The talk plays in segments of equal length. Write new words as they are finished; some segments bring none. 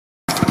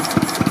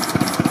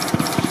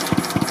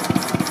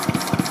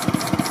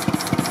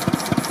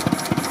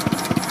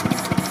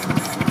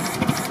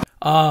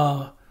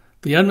Ah,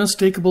 the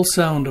unmistakable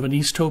sound of an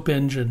Easthope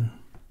engine.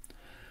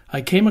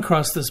 I came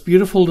across this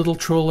beautiful little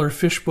trawler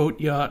fishboat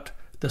yacht,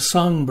 the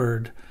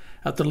Songbird,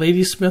 at the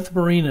Ladysmith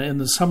Marina in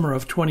the summer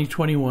of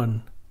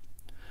 2021.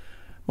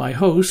 My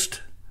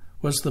host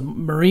was the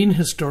marine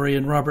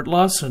historian Robert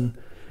Lawson,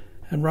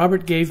 and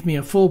Robert gave me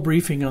a full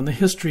briefing on the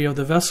history of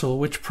the vessel,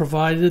 which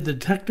provided the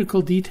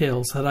technical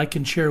details that I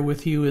can share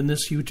with you in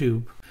this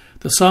YouTube.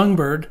 The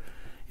Songbird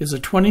is a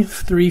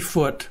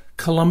 23-foot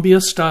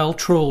Columbia-style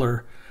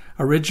trawler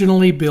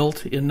originally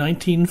built in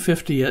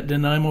 1950 at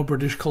Nanaimo,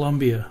 British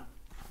Columbia.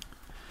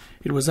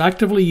 It was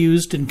actively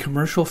used in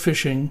commercial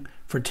fishing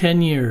for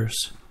 10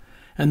 years,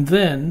 and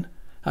then,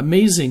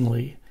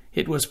 amazingly,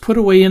 it was put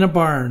away in a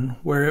barn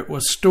where it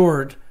was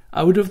stored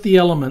out of the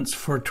elements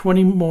for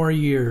 20 more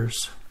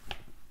years.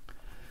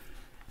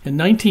 In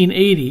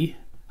 1980,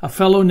 a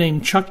fellow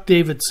named Chuck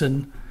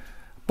Davidson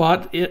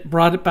brought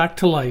it back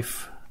to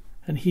life,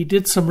 and he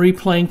did some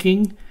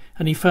replanking,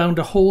 and he found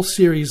a whole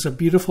series of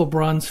beautiful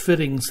bronze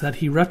fittings that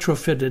he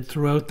retrofitted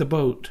throughout the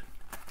boat.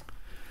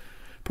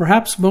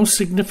 Perhaps most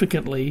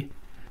significantly,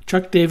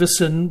 Chuck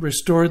Davidson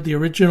restored the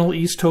original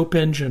Easthope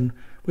engine,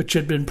 which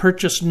had been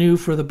purchased new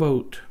for the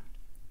boat.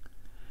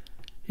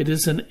 It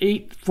is an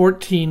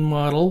 814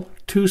 model,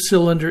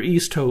 2-cylinder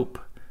Easthope.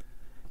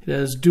 It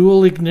has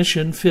dual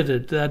ignition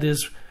fitted, that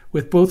is,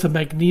 with both a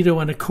magneto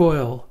and a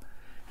coil,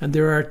 and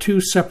there are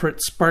 2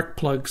 separate spark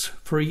plugs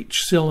for each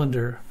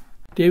cylinder.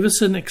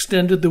 Davidson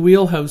extended the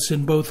wheelhouse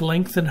in both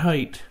length and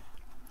height.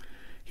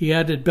 He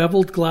added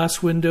beveled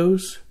glass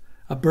windows,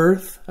 a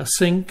berth, a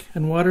sink,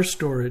 and water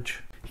storage.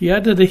 He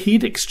added a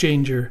heat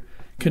exchanger,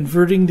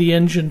 converting the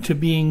engine to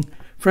being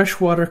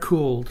freshwater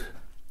cooled.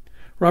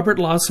 Robert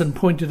Lawson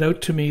pointed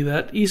out to me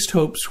that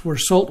Easthopes were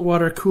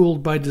saltwater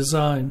cooled by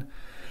design,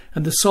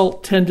 and the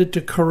salt tended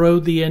to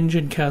corrode the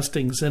engine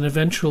castings, and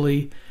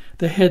eventually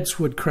the heads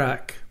would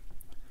crack.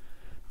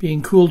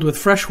 Being cooled with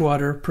fresh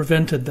water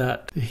prevented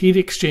that. The heat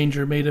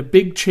exchanger made a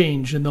big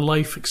change in the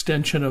life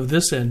extension of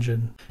this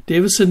engine.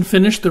 Davidson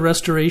finished the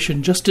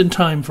restoration just in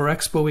time for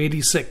Expo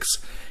 86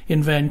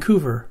 in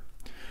Vancouver,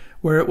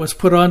 where it was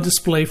put on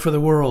display for the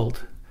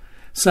world.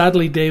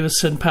 Sadly,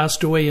 Davidson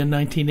passed away in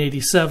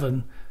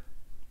 1987.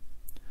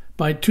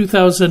 By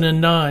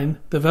 2009,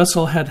 the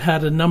vessel had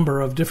had a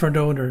number of different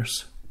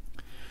owners.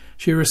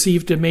 She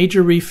received a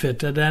major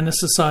refit at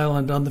Ladysmith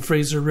Island on the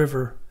Fraser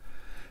River.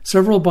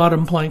 Several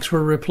bottom planks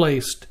were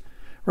replaced.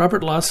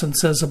 Robert Lawson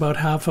says about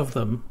half of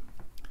them.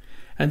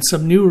 And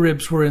some new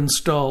ribs were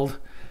installed,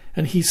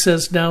 and he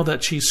says now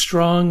that she's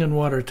strong and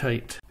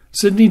watertight.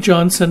 Sidney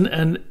Johnson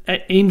and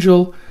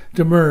Angel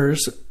Demers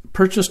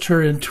purchased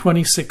her in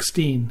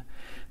 2016.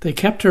 They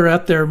kept her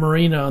at their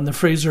marina on the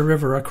Fraser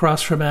River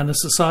across from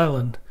Ladysmith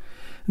Island.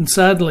 And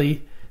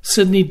sadly,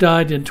 Sidney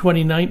died in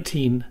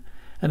 2019,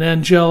 and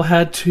Angel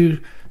had to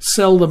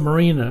sell the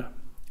marina.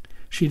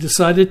 She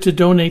decided to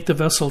donate the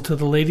vessel to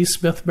the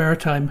Ladysmith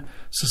Maritime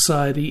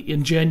Society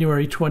in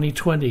January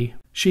 2020.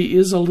 She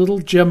is a little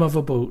gem of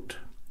a boat,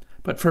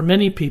 but for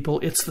many people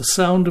it's the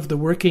sound of the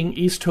working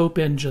Easthope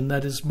engine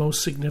that is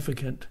most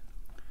significant.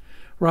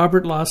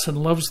 Robert Lawson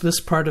loves this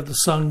part of the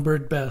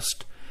Songbird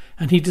best,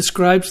 and he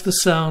describes the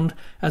sound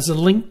as a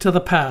link to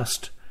the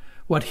past,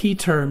 what he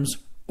terms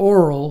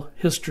oral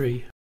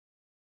history.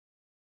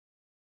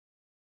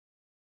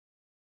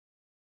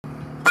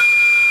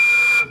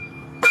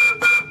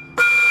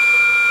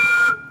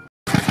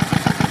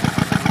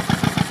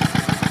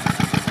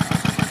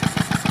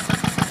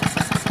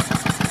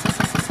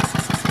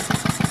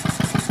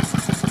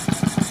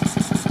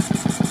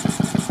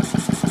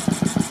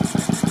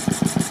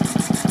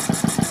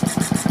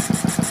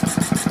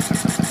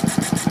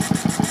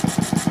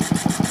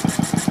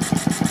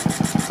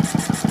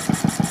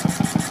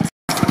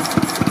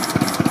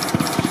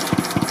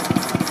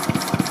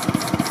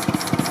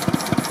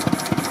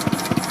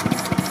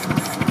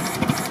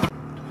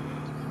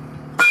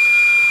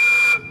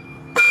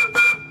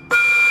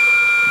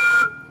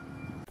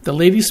 The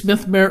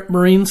Ladysmith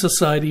Marine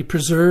Society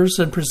preserves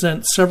and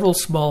presents several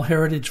small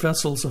heritage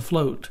vessels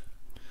afloat.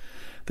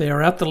 They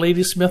are at the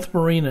Ladysmith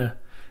Marina,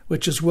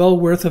 which is well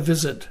worth a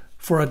visit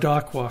for a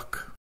dock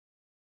walk.